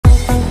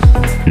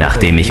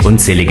nachdem ich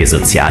unzählige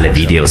soziale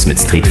Videos mit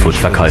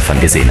Streetfood-Verkäufern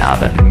gesehen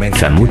habe.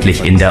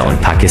 Vermutlich Inder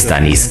und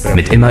Pakistanis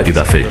mit immer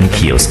überfüllten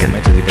Kiosken.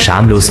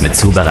 Schamlos mit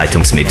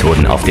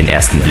Zubereitungsmethoden auf den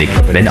ersten Blick,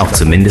 wenn auch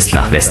zumindest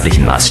nach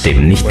westlichen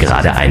Maßstäben nicht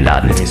gerade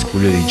einladend.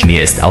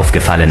 Mir ist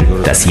aufgefallen,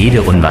 dass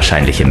jede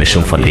unwahrscheinliche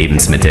Mischung von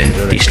Lebensmitteln,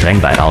 die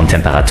streng bei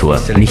Raumtemperatur,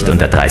 nicht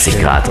unter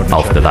 30 Grad,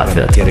 aufbewahrt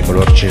wird.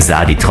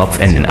 Sah die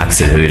Tropfenden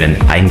Achselhöhlen,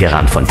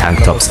 eingerahmt von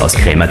Tanktops aus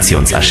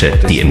Kremationsasche,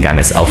 die im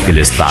Ganges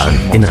aufgelöst waren,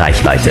 in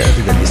Reichweite.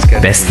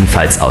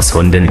 Bestenfalls aus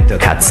Hunden,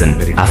 Katzen,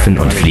 Affen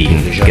und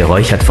Fliegen,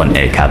 geräuchert von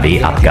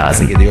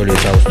LKW-Abgasen.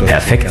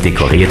 Perfekt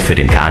dekoriert für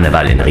den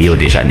Karneval in Rio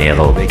de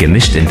Janeiro,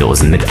 gemischt in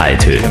Dosen mit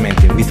Altöl.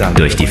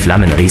 Durch die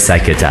Flammen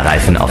recycelter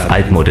Reifen auf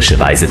altmodische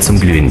Weise zum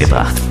Glühen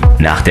gebracht.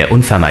 Nach der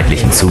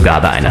unvermeidlichen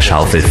Zugabe einer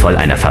Schaufel voll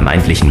einer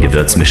vermeintlichen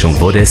Gewürzmischung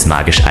wurde es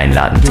magisch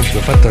einladend.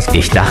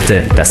 Ich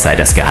dachte, das sei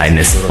das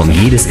Geheimnis, um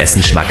jedes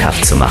Essen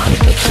schmackhaft zu machen.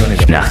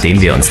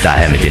 Nachdem wir uns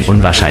daher mit den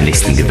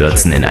unwahrscheinlichsten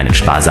Gewürzen in einem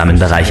sparsamen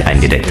Bereich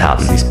eingedeckt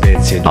haben.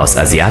 Aus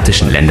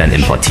asiatischen Ländern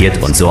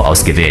importiert und so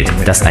ausgewählt,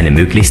 dass eine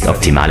möglichst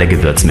optimale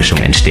Gewürzmischung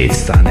entsteht.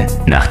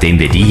 Nachdem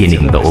wir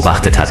diejenigen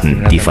beobachtet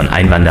hatten, die von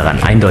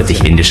Einwanderern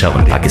eindeutig indischer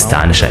und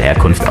pakistanischer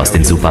Herkunft aus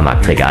den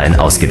Supermarktregalen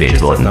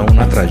ausgewählt wurden.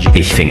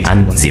 Ich fing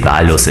an, sie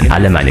wahllos in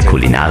alle meine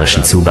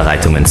kulinarischen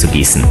Zubereitungen zu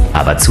gießen,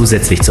 aber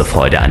zusätzlich zur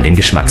Freude an den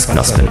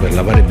Geschmacksknospen.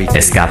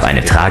 Es gab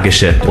eine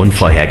tragische,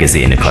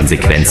 unvorhergesehene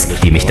Konsequenz,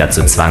 die mich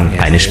dazu zwang,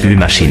 eine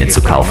Spülmaschine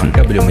zu kaufen.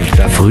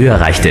 Früher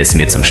reichte es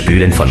mir zum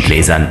Spülen von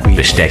Gläsern,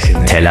 Besteck,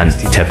 Tellern,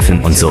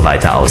 Töpfen und so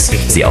weiter aus,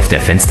 sie auf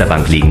der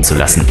Fensterbank liegen zu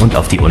lassen und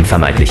auf die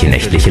unvermeidliche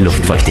nächtliche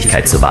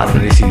Luftfeuchtigkeit zu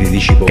warten.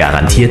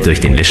 Garantiert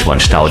durch den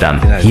Lischwon-Staudamm,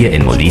 hier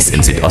in Molise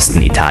im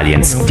Südosten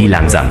Italiens, die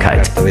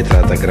Langsamkeit.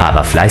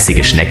 Aber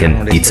fleißige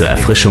Schnecken, die zur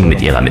Erfrischung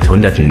mit ihrer mit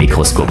hunderten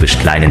mikroskopisch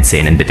kleinen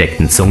Zähnen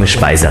bedeckten Zunge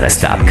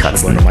Speisereste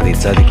abkratzten.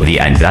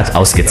 Wie ein glatt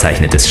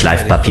ausgezeichnetes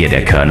Schleifpapier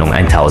der Körnung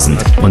 1000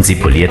 und sie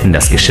polierten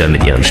das Geschirr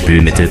mit ihrem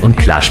Spülmittel und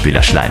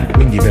Klarspülerschleim.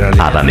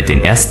 Aber mit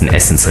den ersten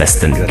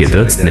Essensresten,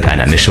 gewürzt mit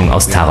einer Mischung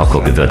aus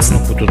Taroko-Gewürzen.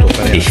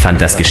 Ich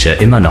fand das Geschirr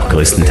immer noch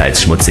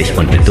größtenteils schmutzig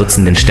und mit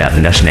Dutzenden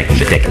sterbender Schnecken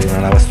bedeckt.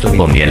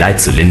 Um ihr Leid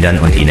zu lindern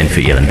und ihnen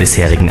für ihren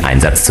bisherigen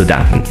Einsatz zu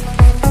danken.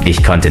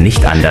 Ich konnte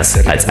nicht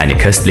anders, als eine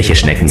köstliche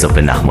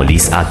Schneckensuppe nach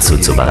Molise Art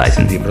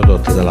zuzubereiten.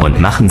 Und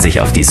machten sich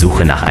auf die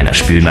Suche nach einer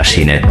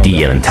Spülmaschine, die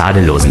ihren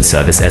tadellosen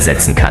Service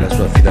ersetzen kann.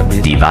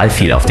 Die Wahl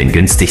fiel auf den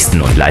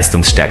günstigsten und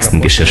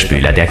leistungsstärksten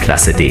Geschirrspüler der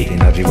Klasse D.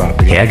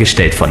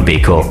 Hergestellt von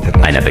Beko,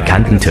 einer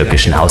bekannten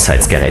türkischen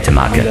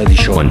Haushaltsgerätemarke.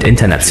 Und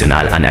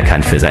international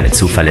anerkannt für seine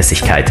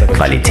Zuverlässigkeit,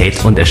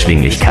 Qualität und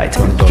Erschwinglichkeit.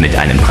 Mit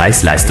einem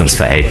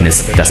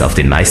Preis-Leistungs-Verhältnis, das auf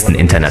den meisten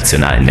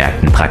internationalen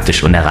Märkten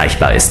praktisch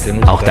unerreichbar ist,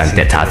 auch dank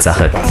der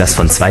Tatsache, dass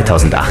von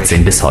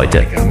 2018 bis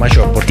heute.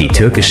 Die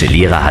türkische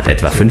Lira hat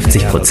etwa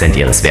 50%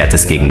 ihres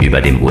Wertes gegenüber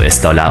dem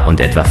US-Dollar und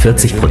etwa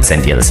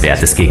 40% ihres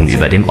Wertes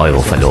gegenüber dem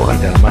Euro verloren.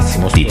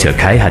 Die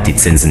Türkei hat die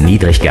Zinsen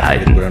niedrig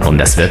gehalten, um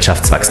das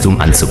Wirtschaftswachstum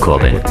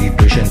anzukurbeln.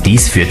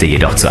 Dies führte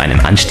jedoch zu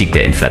einem Anstieg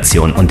der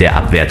Inflation und der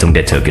Abwertung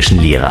der türkischen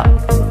Lira.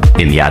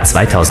 Im Jahr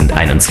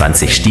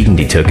 2021 stiegen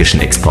die türkischen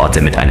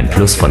Exporte mit einem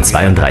Plus von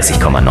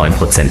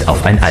 32,9%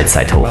 auf ein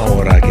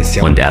Allzeithoch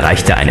und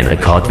erreichte einen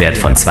Rekordwert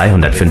von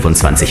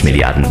 225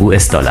 Milliarden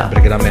US-Dollar.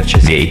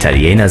 Wir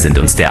Italiener sind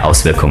uns der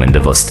Auswirkungen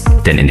bewusst,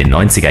 denn in den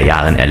 90er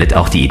Jahren erlitt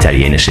auch die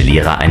italienische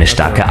Lira eine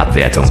starke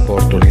Abwertung.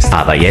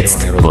 Aber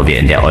jetzt, wo wir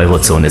in der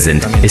Eurozone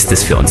sind, ist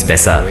es für uns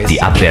besser,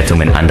 die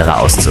Abwertungen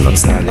anderer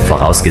auszunutzen,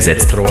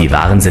 vorausgesetzt, die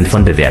Waren sind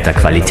von bewährter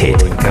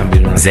Qualität.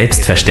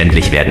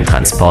 Selbstverständlich werden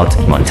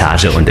Transport,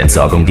 Montage und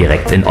Entsorgung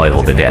direkt in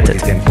Euro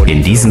bewertet.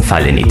 In diesem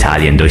Fall in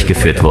Italien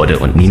durchgeführt wurde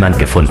und niemand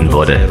gefunden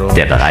wurde,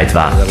 der bereit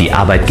war, die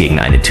Arbeit gegen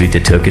eine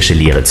Tüte türkische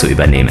Lire zu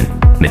übernehmen.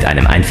 Mit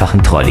einem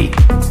einfachen Trolley.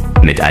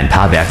 Mit ein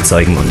paar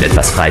Werkzeugen und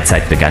etwas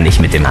Freizeit begann ich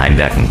mit dem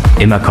Heimwerken,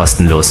 immer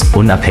kostenlos,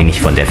 unabhängig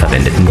von der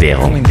verwendeten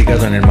Währung.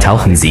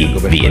 Tauchen Sie,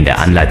 wie in der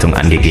Anleitung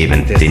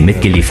angegeben, den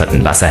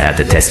mitgelieferten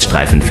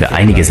Wasserhärte-Teststreifen für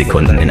einige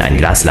Sekunden in ein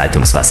Glas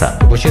Leitungswasser.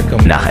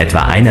 Nach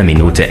etwa einer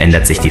Minute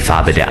ändert sich die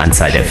Farbe der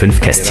Anzahl der 5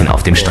 Kästchen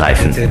auf dem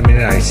Streifen.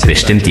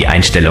 Bestimmt die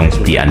Einstellung,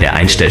 die an der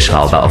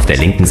Einstellschraube auf der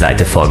linken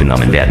Seite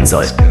vorgenommen werden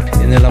soll.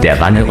 Der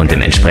Wanne und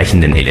dem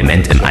entsprechenden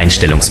Element im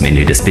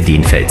Einstellungsmenü des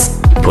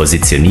Bedienfelds.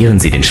 Positionieren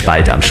Sie den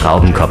Spalt am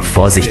Schraubenkopf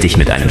vorsichtig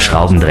mit einem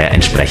Schraubendreher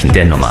entsprechend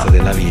der Nummer.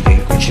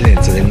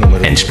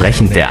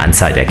 Entsprechend der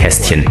Anzahl der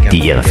Kästchen, die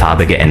ihre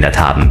Farbe geändert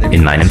haben,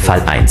 in meinem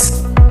Fall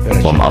 1.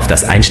 Um auf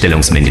das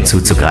Einstellungsmenü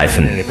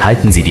zuzugreifen,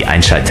 halten Sie die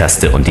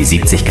Einschalttaste und die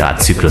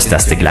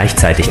 70°-Zyklus-Taste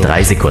gleichzeitig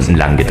 3 Sekunden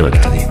lang gedrückt.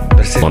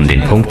 Um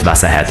den Punkt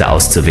Wasserhärte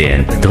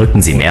auszuwählen,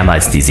 drücken Sie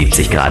mehrmals die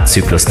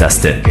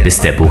 70°-Zyklus-Taste, bis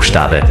der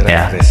Buchstabe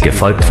R,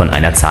 gefolgt von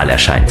einer Zahl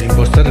erscheint.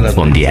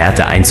 Um die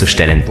Härte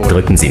einzustellen,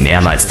 drücken Sie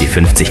mehrmals die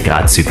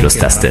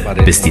 50°-Zyklus-Taste,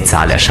 bis die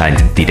Zahl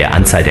erscheint, die der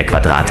Anzahl der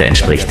Quadrate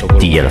entspricht,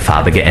 die ihre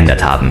Farbe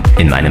geändert haben,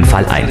 in meinem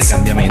Fall 1.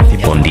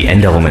 Um die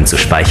Änderungen zu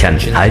speichern,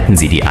 halten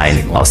Sie die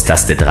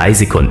Ein-Aus-Taste 3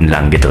 Sekunden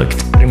lang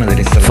gedrückt.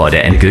 Vor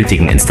der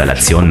endgültigen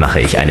Installation mache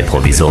ich eine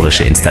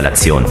provisorische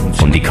Installation,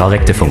 um die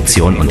korrekte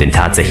Funktion und den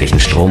tatsächlichen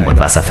Strom- und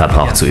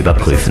Wasserverbrauch zu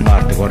überprüfen.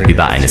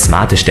 Über eine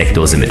smarte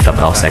Steckdose mit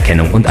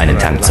Verbrauchserkennung und einen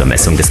Tank zur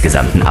Messung des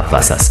gesamten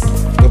Abwassers.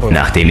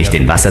 Nachdem ich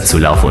den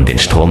Wasserzulauf und den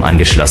Strom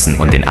angeschlossen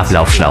und den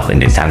Ablaufschlauch in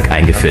den Tank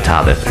eingeführt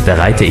habe,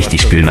 bereite ich die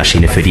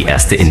Spülmaschine für die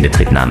erste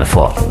Inbetriebnahme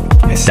vor.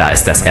 Da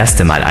es das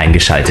erste Mal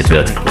eingeschaltet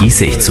wird,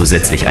 gieße ich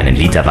zusätzlich einen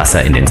Liter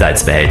Wasser in den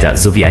Salzbehälter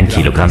sowie 1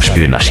 Kilogramm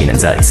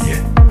Spülmaschinensalz.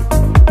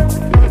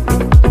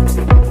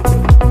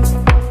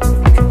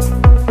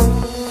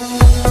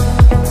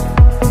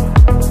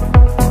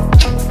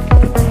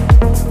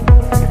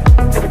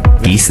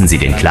 Gießen Sie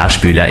den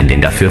Klarspüler in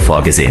den dafür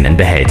vorgesehenen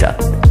Behälter.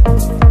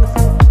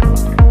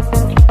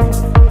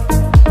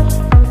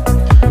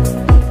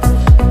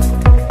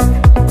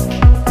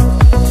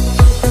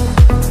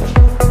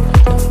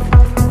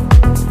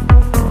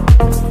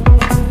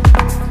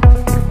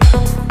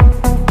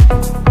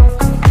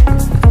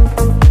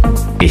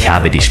 Ich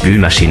habe die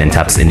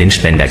Spülmaschinentabs in den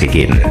Spender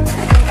gegeben.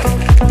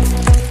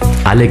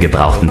 Alle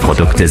gebrauchten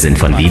Produkte sind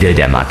von Lidl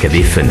der Marke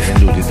W5.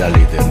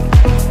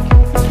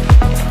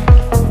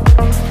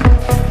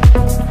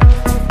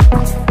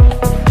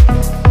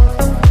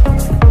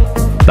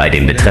 Bei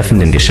dem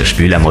betreffenden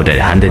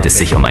Geschirrspülermodell handelt es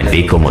sich um ein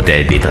Beko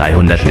Modell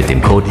B300 mit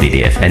dem Code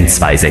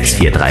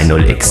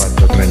BDFN26430X.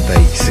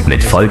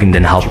 Mit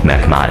folgenden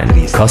Hauptmerkmalen: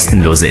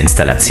 kostenlose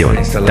Installation,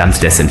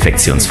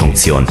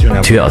 Dampf-Desinfektionsfunktion,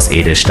 Tür aus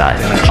Edelstahl,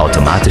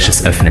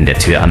 automatisches Öffnen der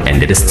Tür am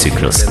Ende des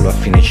Zyklus,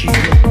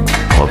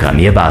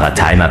 programmierbarer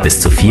Timer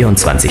bis zu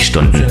 24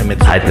 Stunden,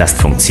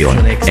 Halblastfunktion,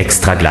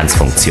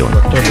 Extra-Glanz-Funktion,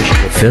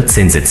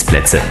 14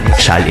 Sitzplätze,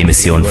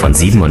 Schallemission von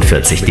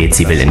 47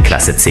 Dezibel in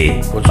Klasse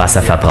C,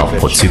 Wasserverbrauch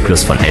pro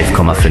Zyklus von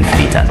 11,5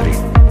 Litern.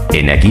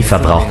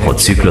 Energieverbrauch pro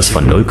Zyklus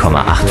von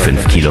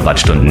 0,85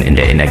 Kilowattstunden in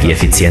der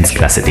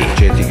Energieeffizienzklasse D.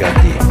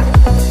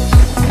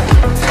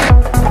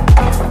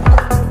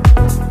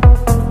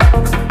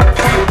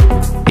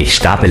 Ich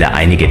stapele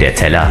einige der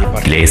Teller,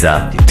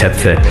 Gläser,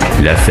 Töpfe,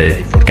 Löffel,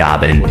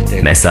 Gabeln,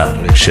 Messer,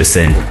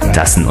 Schüsseln,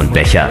 Tassen und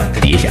Becher,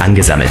 die ich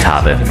angesammelt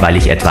habe, weil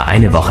ich etwa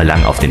eine Woche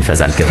lang auf den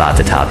Versand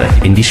gewartet habe,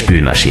 in die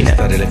Spülmaschine.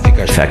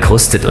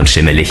 Verkrustet und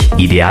schimmelig,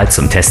 ideal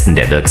zum Testen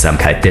der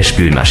Wirksamkeit der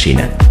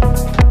Spülmaschine.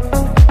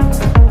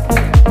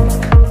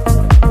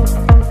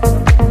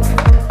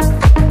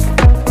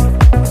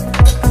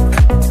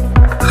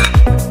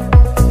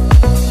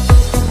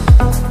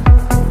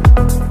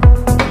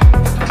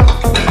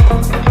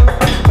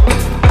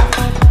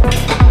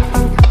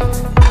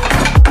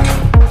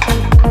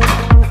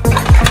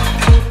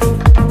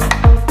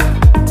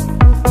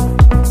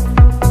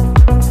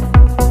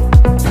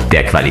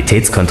 Der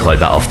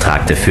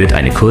Qualitätskontrollbeauftragte führt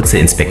eine kurze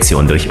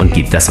Inspektion durch und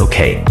gibt das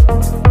Okay.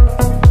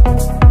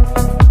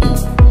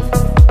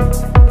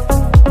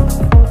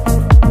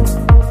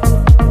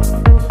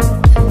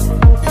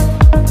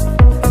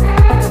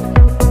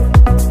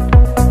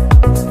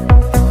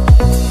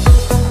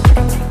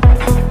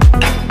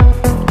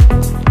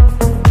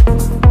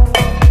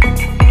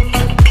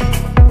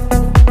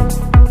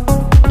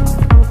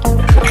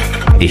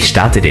 Ich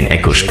starte den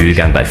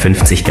Eco-Spülgang bei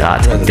 50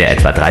 Grad, der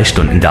etwa 3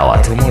 Stunden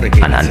dauert.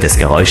 Anhand des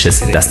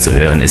Geräusches, das zu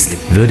hören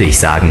ist, würde ich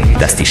sagen,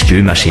 dass die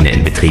Spülmaschine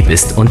in Betrieb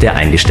ist und der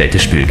eingestellte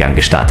Spülgang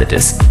gestartet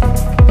ist.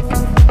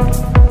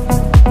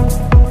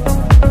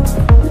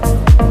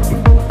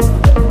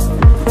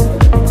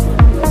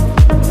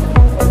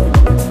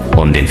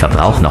 Um den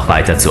Verbrauch noch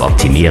weiter zu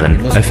optimieren,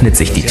 öffnet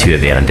sich die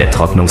Tür während der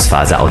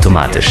Trocknungsphase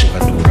automatisch.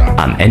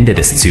 Am Ende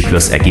des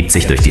Zyklus ergibt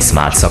sich durch die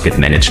Smart Socket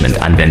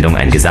Management Anwendung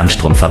ein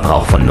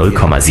Gesamtstromverbrauch von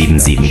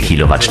 0,77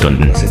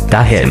 Kilowattstunden,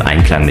 daher im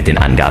Einklang mit den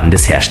Angaben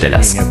des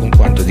Herstellers.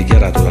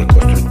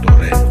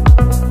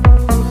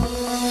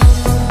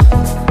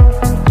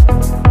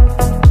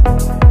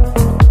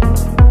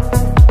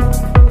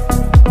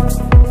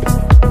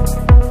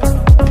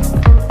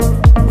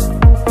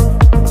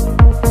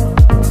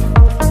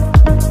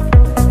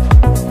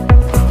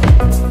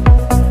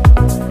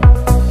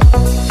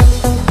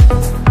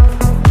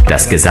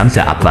 Das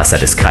gesamte Abwasser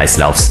des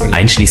Kreislaufs,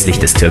 einschließlich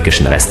des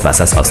türkischen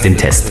Restwassers aus dem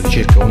Test.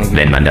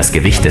 Wenn man das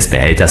Gewicht des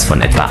Behälters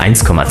von etwa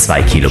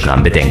 1,2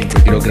 Kilogramm bedenkt,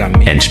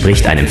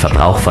 entspricht einem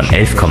Verbrauch von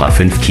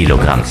 11,5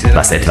 Kilogramm,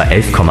 was etwa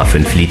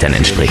 11,5 Litern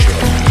entspricht.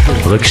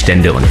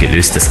 Rückstände und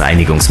gelöstes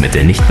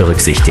Reinigungsmittel nicht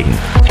berücksichtigen,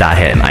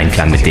 daher im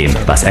Einklang mit dem,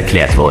 was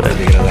erklärt wurde.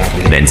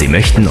 Wenn Sie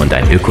möchten und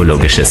ein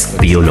ökologisches,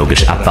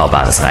 biologisch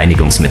abbaubares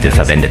Reinigungsmittel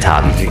verwendet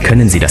haben,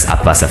 können Sie das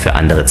Abwasser für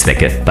andere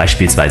Zwecke,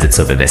 beispielsweise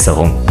zur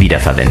Bewässerung,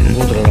 wiederverwenden.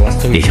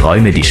 Ich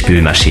räume die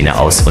Spülmaschine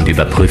aus und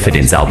überprüfe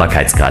den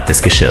Sauberkeitsgrad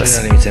des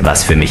Geschirrs,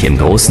 was für mich im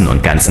Großen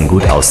und Ganzen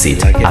gut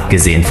aussieht,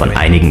 abgesehen von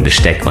einigen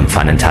Besteck- und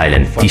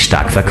Pfannenteilen, die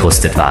stark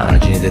verkrustet waren.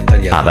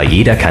 Aber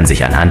jeder kann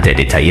sich anhand der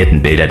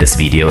detaillierten Bilder des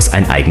Videos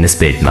ein eigenes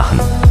Bild machen.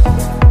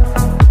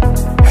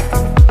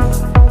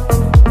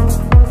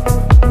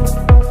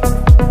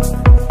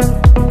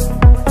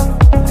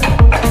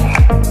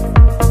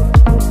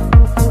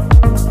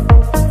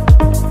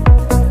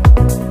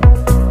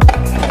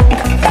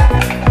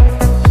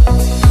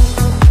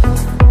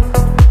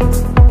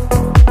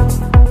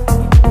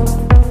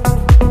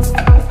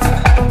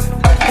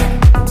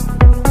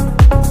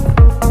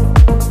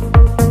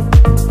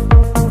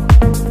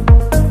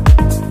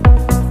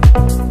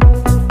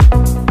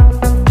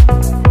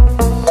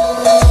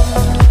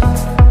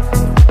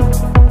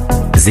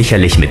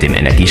 Sicherlich mit dem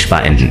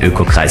energiesparenden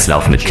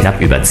Ökokreislauf mit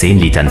knapp über 10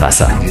 Litern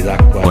Wasser.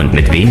 Und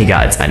mit weniger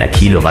als einer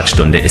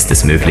Kilowattstunde ist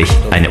es möglich,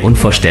 eine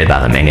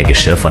unvorstellbare Menge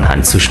Geschirr von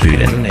Hand zu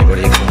spülen.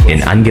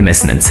 In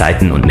angemessenen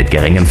Zeiten und mit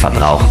geringem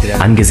Verbrauch,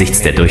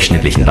 angesichts der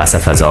durchschnittlichen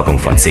Wasserversorgung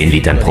von 10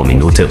 Litern pro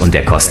Minute und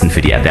der Kosten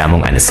für die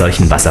Erwärmung eines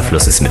solchen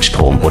Wasserflusses mit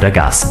Strom oder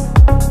Gas.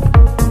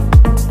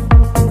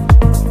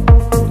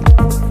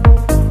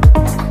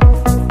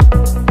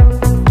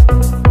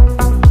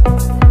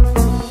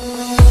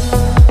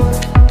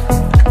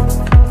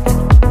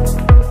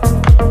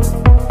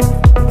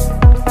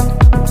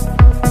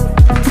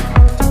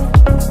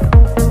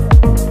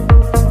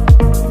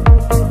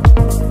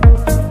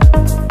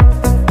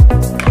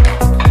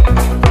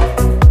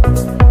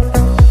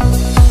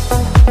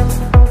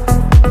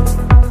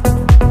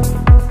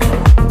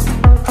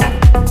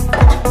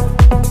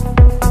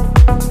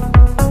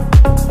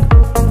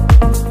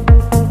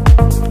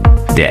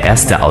 Der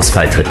erste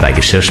Ausfall tritt bei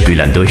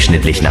Geschirrspülern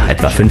durchschnittlich nach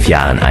etwa 5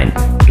 Jahren ein.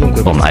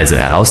 Um also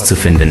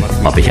herauszufinden,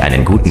 ob ich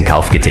einen guten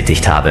Kauf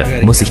getätigt habe,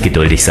 muss ich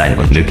geduldig sein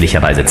und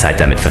möglicherweise Zeit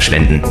damit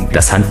verschwenden,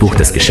 das Handbuch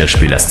des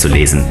Geschirrspülers zu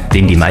lesen,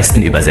 dem die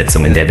meisten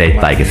Übersetzungen der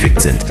Welt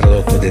beigefügt sind.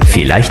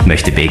 Vielleicht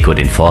möchte Beko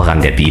den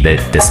Vorrang der Bibel,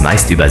 des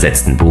meist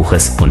übersetzten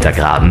Buches,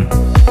 untergraben?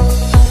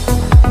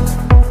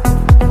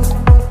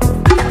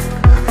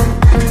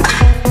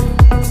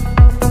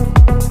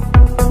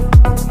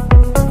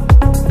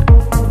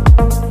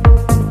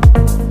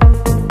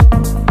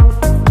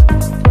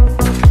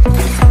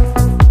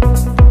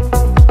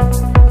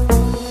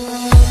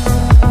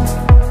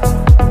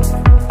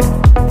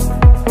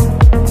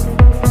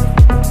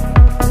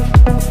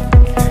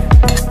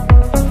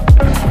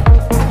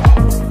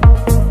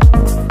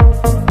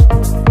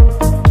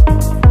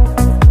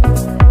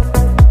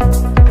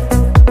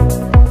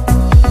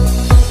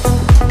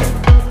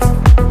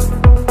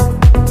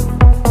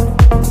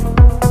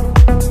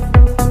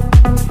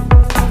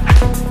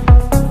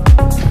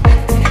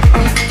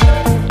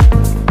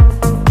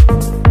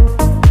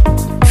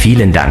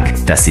 Vielen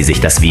Dank, dass Sie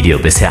sich das Video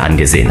bisher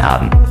angesehen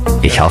haben.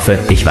 Ich hoffe,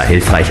 ich war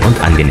hilfreich und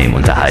angenehm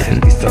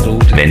unterhalten.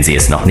 Wenn Sie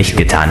es noch nicht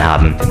getan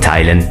haben,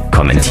 teilen,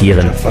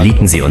 kommentieren,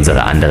 liken Sie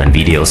unsere anderen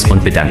Videos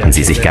und bedanken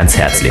Sie sich ganz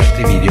herzlich.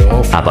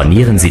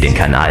 Abonnieren Sie den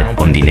Kanal,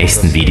 um die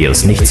nächsten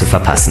Videos nicht zu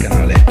verpassen.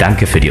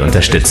 Danke für die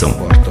Unterstützung.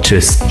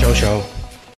 Tschüss. Ciao, ciao.